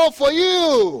is hope for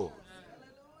you.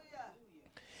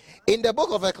 In the book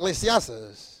of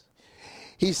Ecclesiastes,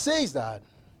 he says that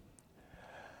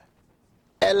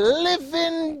a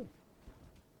living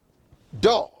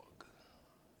dog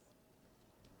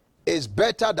is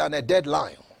better than a dead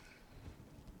lion.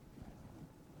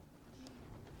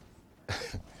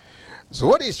 So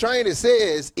what he's trying to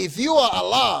say is, if you are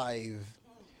alive,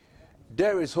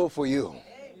 there is hope for you.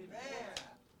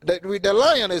 The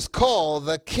lion is called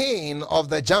the king of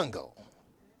the jungle.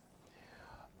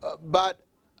 But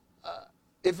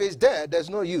if he's dead, there's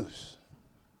no use.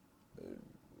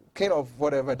 King of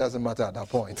whatever, doesn't matter at that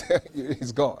point.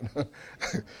 He's gone.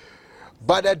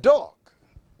 But a dog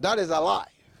that is alive,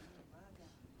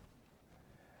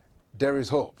 there is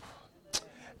hope.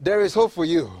 There is hope for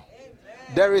you.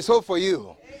 There is hope for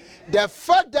you. The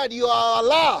fact that you are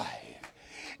alive,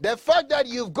 the fact that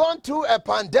you've gone through a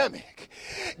pandemic,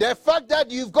 the fact that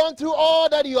you've gone through all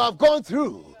that you have gone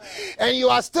through, and you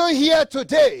are still here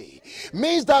today,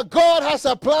 means that God has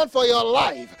a plan for your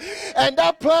life, and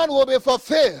that plan will be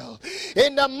fulfilled.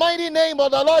 In the mighty name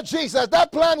of the Lord Jesus,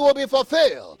 that plan will be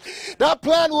fulfilled. That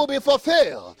plan will be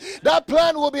fulfilled. That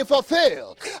plan will be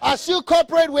fulfilled. As you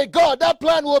cooperate with God, that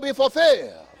plan will be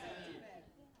fulfilled.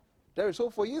 There is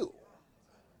hope for you.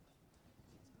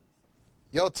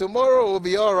 Your tomorrow will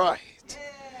be all right.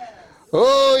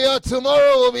 Oh, your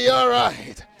tomorrow will be all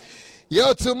right.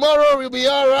 Your tomorrow will be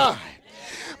all right.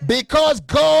 Because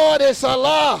God is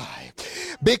alive.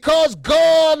 Because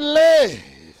God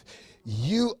lives.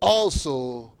 You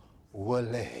also will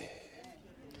live.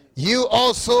 You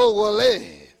also will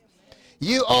live.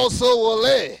 You also will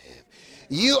live.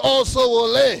 You also will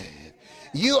live.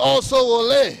 You also will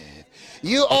live.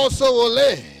 You also will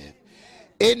live.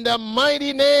 In the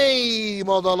mighty name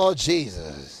of the Lord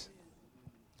Jesus.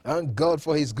 Thank God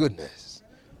for his goodness.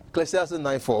 Ecclesiastes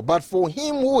 9:4. But for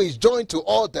him who is joined to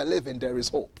all the living, there is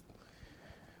hope.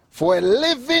 For a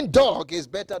living dog is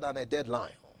better than a dead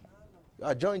lion. You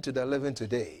are joined to the living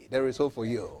today. There is hope for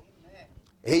you.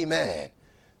 Amen.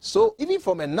 So even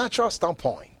from a natural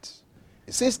standpoint,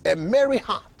 it says a merry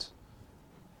heart,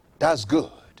 that's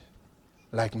good,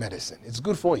 like medicine. It's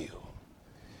good for you.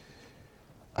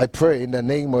 I pray in the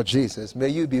name of Jesus, may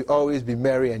you always be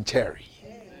merry and cheery.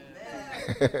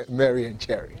 Merry and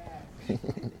cheery.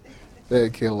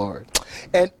 Thank you, Lord.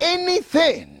 And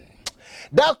anything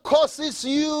that causes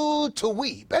you to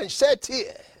weep and shed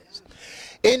tears,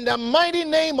 in the mighty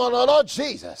name of the Lord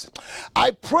Jesus,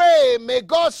 I pray may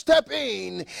God step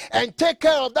in and take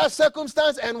care of that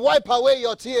circumstance and wipe away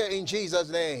your tear in Jesus'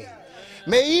 name.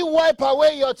 May he wipe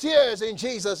away your tears in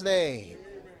Jesus' name.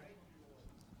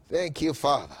 Thank you,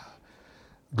 Father.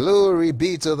 Glory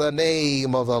be to the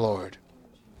name of the Lord.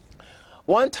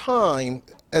 One time,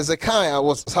 Hezekiah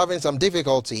was having some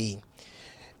difficulty,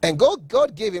 and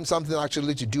God gave him something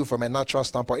actually to do from a natural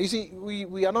standpoint. You see,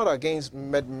 we are not against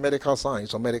medical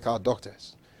science or medical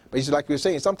doctors. But you see, like we were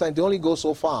saying, sometimes they only go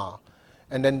so far,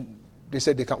 and then they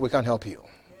say we can't help you.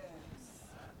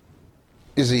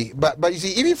 You see, but you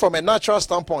see, even from a natural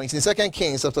standpoint, in 2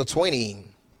 Kings chapter 20,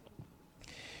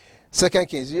 2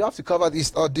 Kings, you have to cover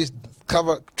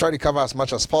try to cover as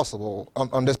much as possible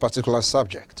on this particular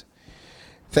subject.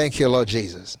 Thank you, Lord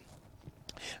Jesus.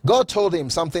 God told him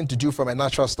something to do from a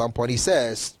natural standpoint. He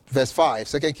says, verse 5,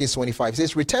 2 Kings 25, he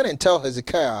says, return and tell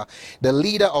Hezekiah, the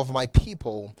leader of my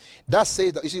people, that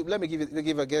says that, you see, let me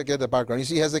get the background. You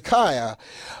see, Hezekiah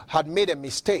had made a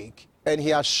mistake, and he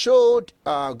had showed,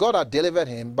 God had delivered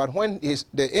him, but when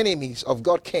the enemies of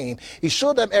God came, he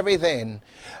showed them everything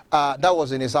that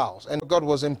was in his house, and God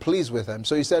wasn't pleased with him.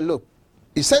 So he said, look,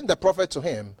 he sent the prophet to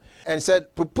him and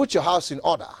said, put your house in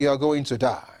order. You are going to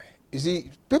die. You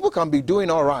see, people can be doing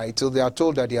all right till they are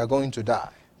told that they are going to die.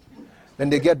 Then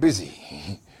they get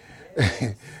busy.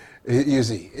 You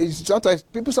see, sometimes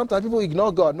people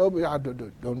ignore God. No,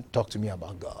 don't talk to me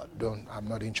about God. I'm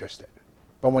not interested.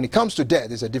 But when it comes to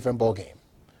death, it's a different ballgame.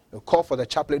 They'll call for the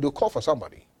chaplain. They'll call for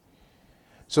somebody.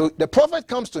 So the prophet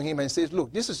comes to him and says,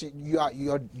 look, this is you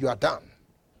are done.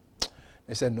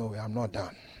 They said, no, I'm not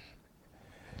done.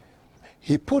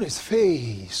 He put his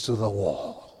face to the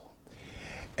wall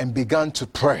and began to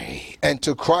pray and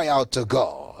to cry out to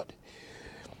God.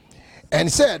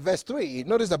 And said, verse 3,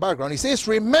 notice the background. He says,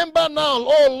 remember now,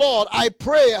 O Lord, I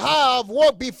pray, I have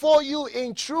walked before you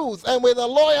in truth and with a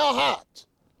loyal heart,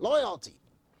 loyalty,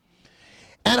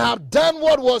 and have done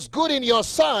what was good in your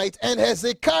sight. And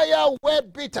Hezekiah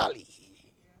wept bitterly.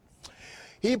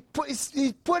 He put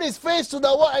his face to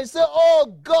the wall and said,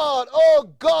 oh God,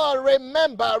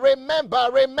 remember.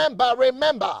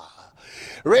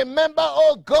 Remember,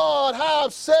 oh God, how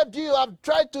I've served you. I've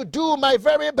tried to do my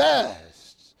very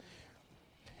best.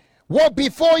 Walk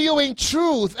before you in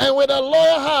truth and with a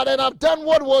loyal heart, and I've done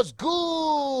what was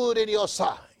good in your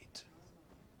sight.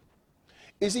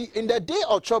 You see, in the day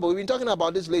of trouble, we've been talking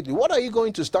about this lately. What are you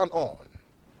going to stand on?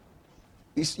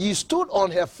 You stood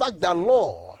on the fact that,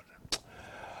 Lord,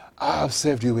 I've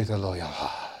served you with a loyal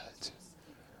heart.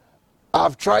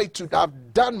 I've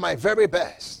done my very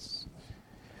best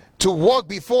to walk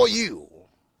before you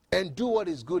and do what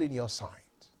is good in your sight.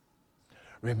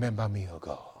 Remember me, O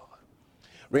God.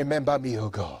 Remember me, O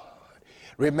God.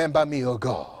 Remember me, O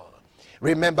God.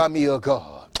 Remember me, O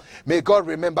God. May God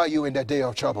remember you in the day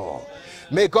of trouble.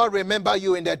 May God remember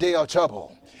you in the day of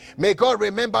trouble. May God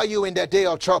remember you in the day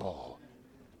of trouble.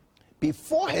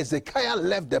 Before Hezekiah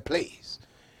left the place,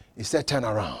 he said, turn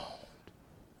around.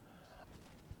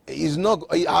 He's not.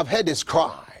 I've heard this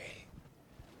cry.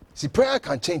 See, prayer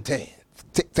can change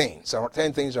things, or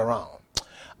turn things around.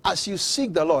 As you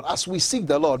seek the Lord, as we seek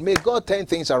the Lord, may God turn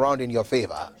things around in your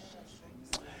favor.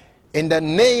 In the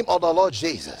name of the Lord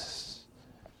Jesus.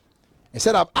 He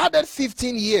said, I've added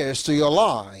 15 years to your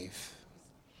life.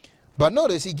 But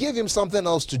notice, he gave him something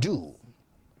else to do.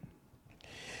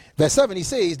 Verse 7, he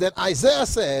says, then Isaiah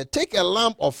said, take a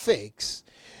lump of figs.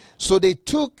 So they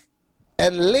took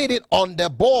and laid it on the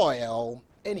boil,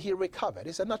 and he recovered.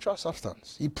 It's a natural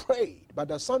substance. He prayed, but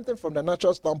there's something from the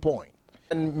natural standpoint.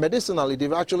 And medicinally,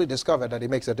 they've actually discovered that it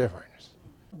makes a difference.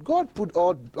 God put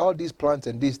all these plants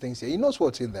and these things here. He knows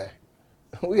what's in there.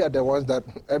 We are the ones that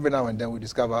every now and then we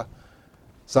discover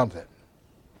something.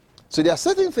 So there are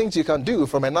certain things you can do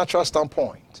from a natural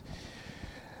standpoint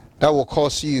that will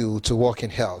cause you to walk in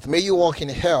health. May you walk in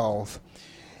health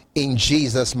in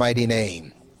Jesus' mighty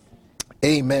name.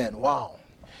 Amen. Wow.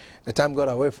 The time got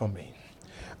away from me.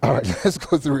 All right, let's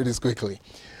go through this quickly.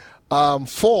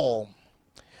 4,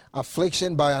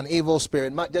 affliction by an evil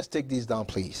spirit. Just take these down,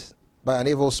 please. By an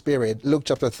evil spirit. Luke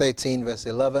chapter 13, verse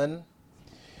 11.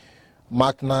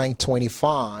 Mark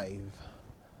 9:25.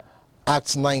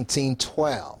 Acts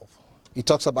 19:12. He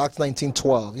talks about Acts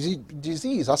 19:12. You see,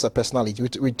 disease has a personality.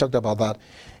 We talked about that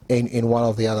in one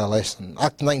of the other lessons.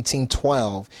 Acts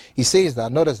 19:12. He says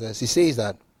that, notice this, he says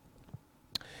that,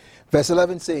 verse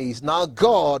 11 says, now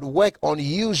God worked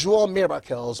unusual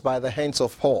miracles by the hands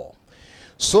of Paul,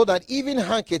 so that even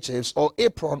handkerchiefs or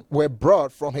apron were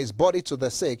brought from his body to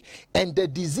the sick, and the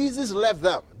diseases left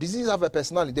them. Diseases have a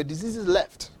personality. The diseases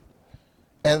left,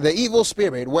 and the evil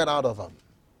spirit went out of them.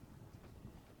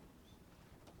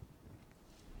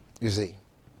 You see.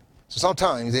 So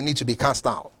sometimes they need to be cast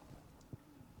out.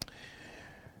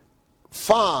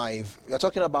 5, we are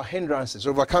talking about hindrances,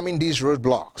 overcoming these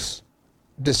roadblocks,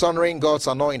 dishonoring God's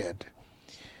anointed.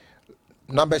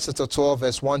 Numbers chapter 12,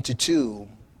 verse 1-2,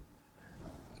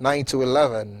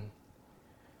 9-11.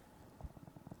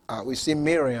 We see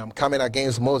Miriam coming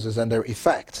against Moses and their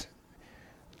effect.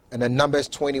 And then Numbers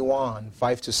 21,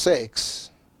 5-6.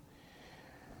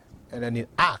 And then in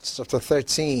Acts chapter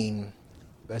 13,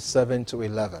 verse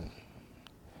 7-11.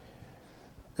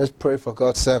 Let's pray for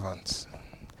God's servants.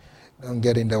 Don't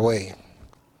get in the way.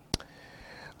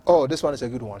 Oh, this one is a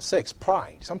good one. 6,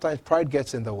 pride. Sometimes pride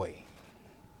gets in the way.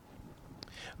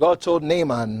 God told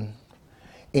Naaman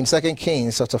in 2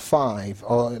 Kings chapter 5,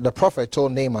 or the prophet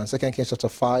told Naaman, 2 Kings chapter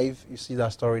 5, you see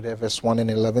that story there, verse 1 and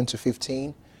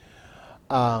 11-15.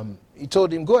 He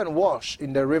told him, go and wash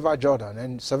in the river Jordan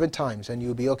and 7 times and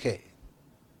you'll be okay.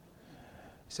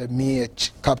 He said, me, a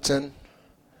captain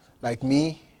like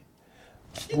me,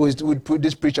 would put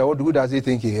this preacher, who does he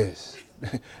think he is?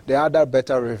 There are other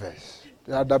better rivers.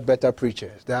 There are other better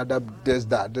preachers. There are other this,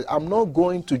 that. I'm not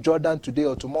going to Jordan today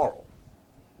or tomorrow.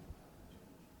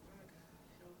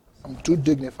 I'm too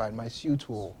dignified. My suit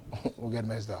will get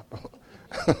messed up.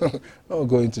 Not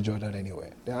going to Jordan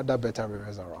anyway. There are other better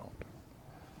rivers around.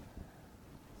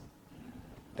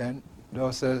 Then there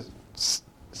was a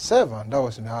servant that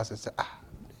was in the house and said,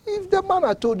 if the man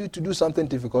had told you to do something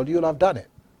difficult, you'll have done it.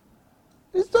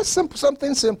 It's just simple,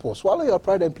 something simple. Swallow your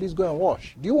pride and please go and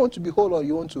wash. Do you want to be whole or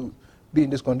you want to be in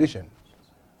this condition?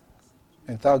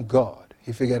 And thank God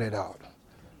he figured it out.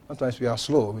 Sometimes we are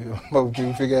slow, but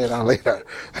we figure it out later.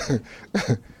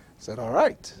 Said, all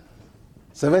right.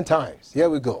 7 times. Here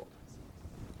we go.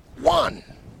 1.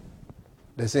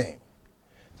 The same.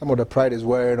 Some of the pride is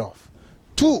wearing off.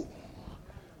 2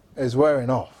 is wearing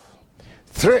off.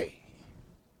 3,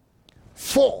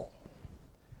 4,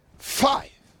 5,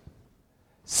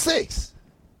 6.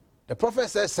 The prophet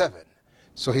says 7.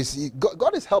 So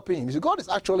God is helping him. God is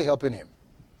actually helping him.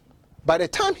 By the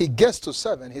time he gets to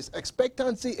 7, his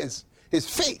expectancy is, his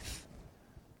faith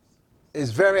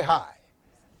is very high.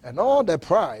 And all the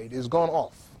pride is gone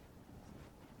off.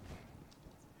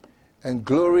 And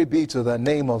glory be to the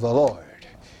name of the Lord.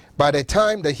 By the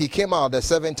time that he came out the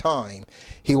 7th time,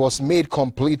 he was made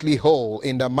completely whole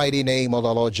in the mighty name of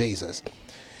the Lord Jesus.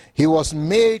 He was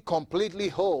made completely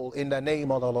whole in the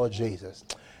name of the Lord Jesus.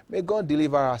 May God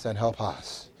deliver us and help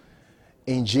us.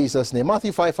 In Jesus' name.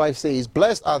 Matthew 5:5 says,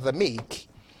 blessed are the meek,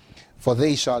 for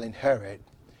they shall inherit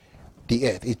the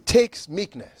earth. It takes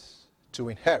meekness to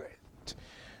inherit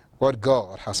what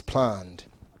God has planned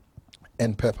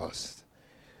and purposed.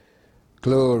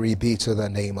 Glory be to the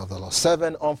name of the Lord.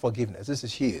 7, unforgiveness. This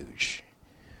is huge.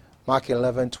 Mark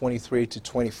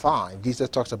 11:23-25. Jesus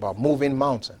talks about moving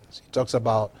mountains. He talks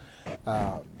about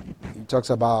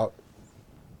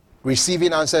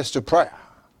receiving answers to prayer.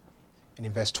 And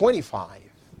in verse 25,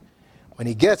 when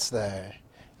he gets there,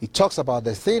 he talks about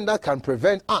the thing that can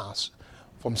prevent us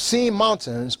from seeing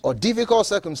mountains or difficult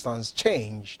circumstances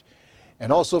changed,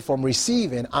 and also from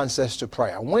receiving answers to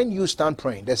prayer. When you stand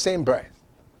praying, the same breath,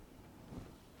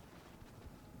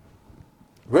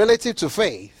 relative to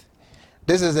faith,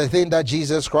 this is the thing that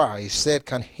Jesus Christ said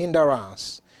can hinder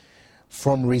us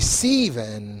from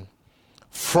receiving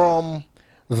from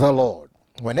the Lord.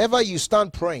 Whenever you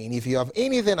stand praying, if you have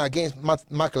anything against, Mark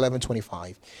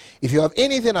 11:25, if you have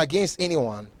anything against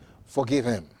anyone, forgive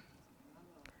him,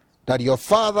 that your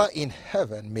Father in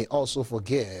heaven may also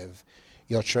forgive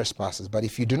your trespasses. But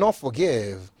if you do not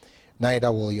forgive,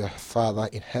 neither will your Father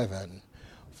in heaven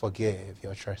forgive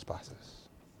your trespasses.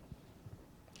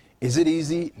 Is it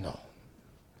easy? No.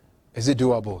 Is it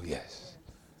doable? Yes.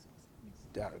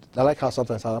 I like how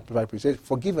sometimes I say,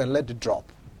 forgive and let it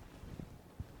drop.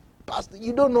 Pastor,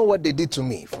 you don't know what they did to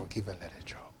me. Forgive and let it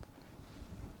drop.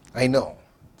 I know.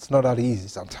 It's not that easy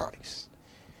sometimes.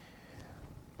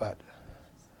 But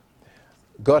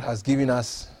God has given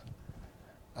us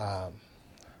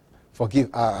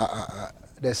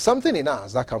there's something in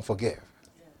us that can forgive.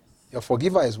 Your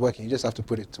forgiver is working. You just have to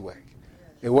put it to work.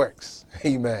 It works.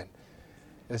 Amen.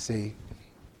 Let's say,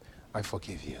 I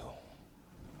forgive you.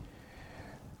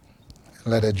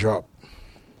 Let it drop.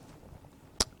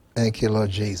 Thank you,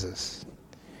 Lord Jesus.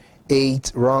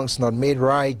 8, wrongs not made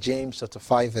right. James chapter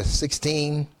 5, verse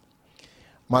 16.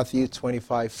 Matthew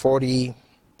 25:40.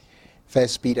 1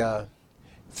 Peter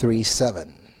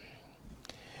 3:7.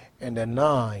 And then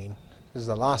 9, this is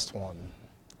the last one.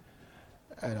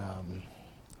 And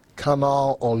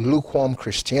carnal or lukewarm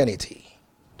Christianity.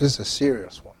 This is a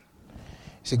serious one.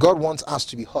 See, God wants us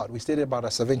to be hot. We stated about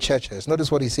the 7 churches.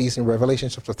 Notice what he says in Revelation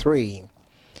chapter 3.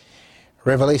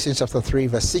 Revelation chapter 3,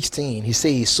 verse 16. He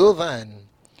says, so then,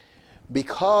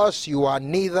 because you are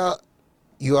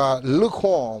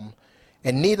lukewarm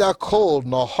and neither cold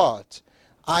nor hot,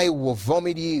 I will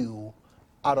vomit you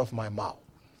out of my mouth.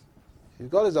 If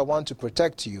God is the one to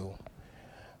protect you,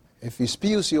 if he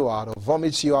spews you out or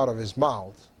vomits you out of his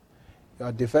mouth, you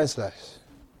are defenseless.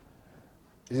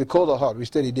 Is it cold or hot? We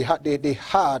studied they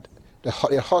had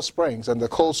the hot springs and the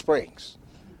cold springs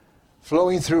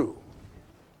flowing through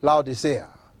Laodicea.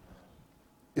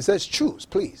 It says, choose,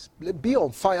 please. Be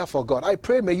on fire for God. I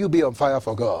pray, may you be on fire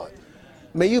for God.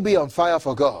 May you be on fire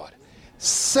for God.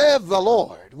 Serve the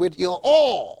Lord with your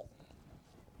all.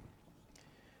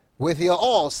 With your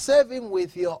all. Serve him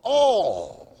with your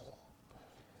all.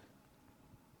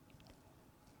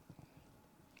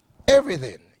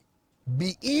 Everything.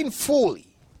 Be in fully.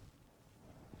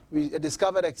 We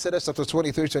discovered Exodus chapter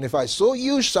 23:25. So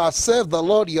you shall serve the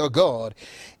Lord your God,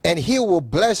 and he will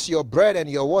bless your bread and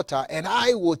your water, and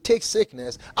I will take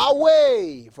sickness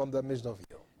away from the midst of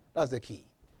you. That's the key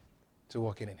to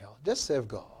walking in health. Just serve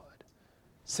God.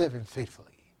 Serve him faithfully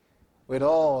with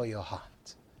all your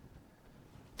heart.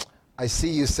 I see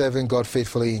you serving God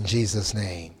faithfully in Jesus'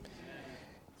 name.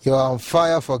 You are on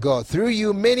fire for God. Through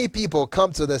you, many people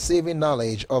come to the saving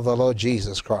knowledge of the Lord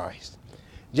Jesus Christ.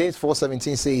 James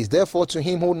 4:17 says, therefore to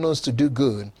him who knows to do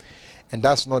good and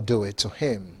does not do it, to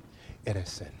him it is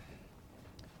sin.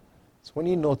 So when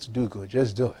you know to do good,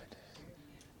 just do it.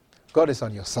 God is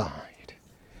on your side.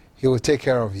 He will take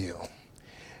care of you.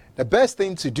 The best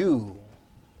thing to do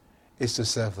is to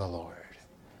serve the Lord.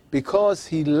 Because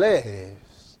he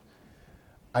lives,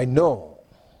 I know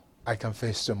I can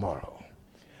face tomorrow.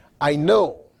 I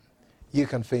know you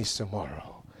can face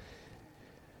tomorrow.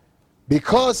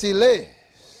 Because he lives,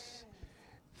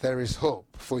 there is hope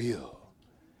for you.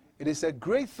 It is a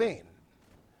great thing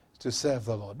to serve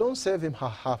the Lord. Don't serve him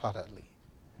half-heartedly.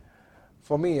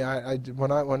 For me,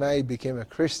 when I became a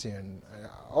Christian,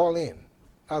 all in.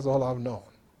 That's all I've known.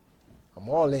 I'm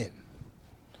all in.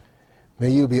 May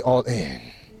you be all in.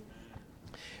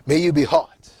 May you be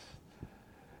hot.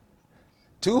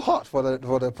 Too hot for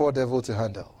the poor devil to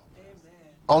handle. Amen.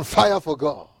 On fire for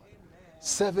God. Amen.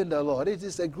 Serving the Lord. It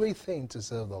is a great thing to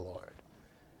serve the Lord.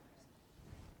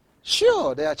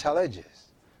 Sure, there are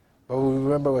challenges. But we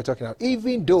remember we're talking about,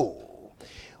 even though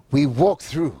we walk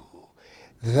through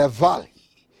the valley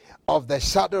of the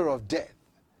shadow of death,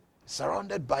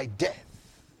 surrounded by death,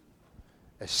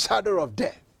 a shadow of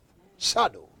death,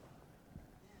 shadow.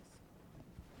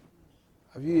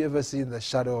 Have you ever seen the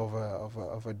shadow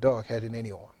of a dog hurting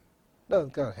anyone? No,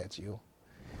 it can't hurt you.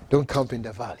 Don't camp in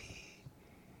the valley.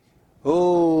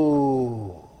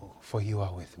 Oh, for you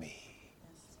are with me.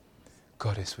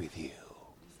 God is with you.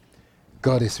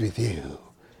 God is with you.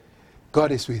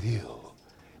 God is with you.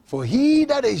 For he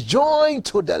that is joined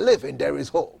to the living, there is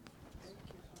hope.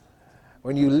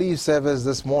 When you leave service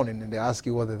this morning and they ask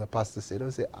you what did the pastor say,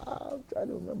 don't say, I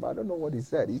don't remember. I don't know what he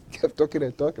said. He kept talking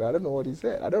and talking. I don't know what he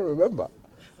said. I don't remember.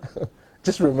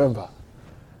 Just remember,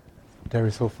 there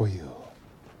is hope for you.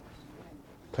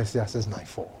 Ecclesiastes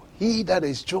 9:4. He that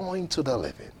is joined to the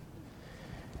living,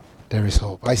 there is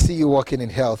hope. I see you walking in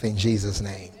health in Jesus'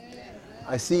 name.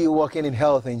 I see you walking in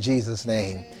health in Jesus'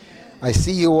 name. I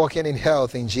see you walking in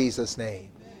health in Jesus' name.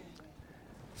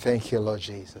 Thank you, Lord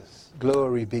Jesus.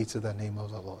 Glory be to the name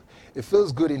of the Lord. It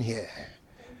feels good in here.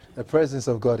 The presence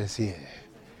of God is here.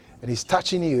 And He's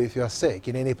touching you if you're sick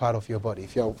in any part of your body.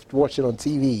 If you're watching on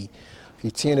TV, if you're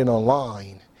tuning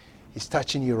online, He's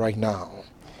touching you right now.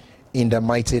 In the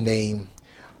mighty name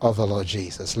of the Lord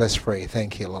Jesus. Let's pray.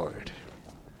 Thank you, Lord.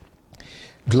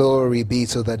 Glory be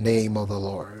to the name of the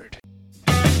Lord.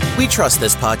 We trust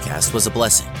this podcast was a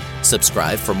blessing.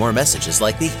 Subscribe for more messages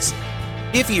like these.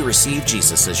 If you receive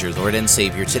Jesus as your Lord and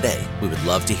Savior today, we would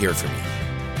love to hear from you.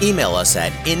 Email us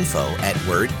at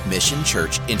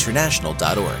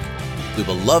info@wordmissionchurchinternational.org. We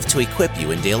will love to equip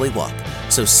you in daily walk,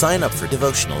 so sign up for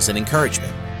devotionals and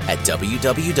encouragement at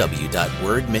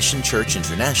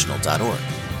www.wordmissionchurchinternational.org.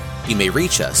 You may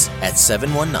reach us at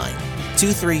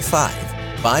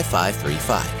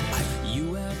 719-235-5535.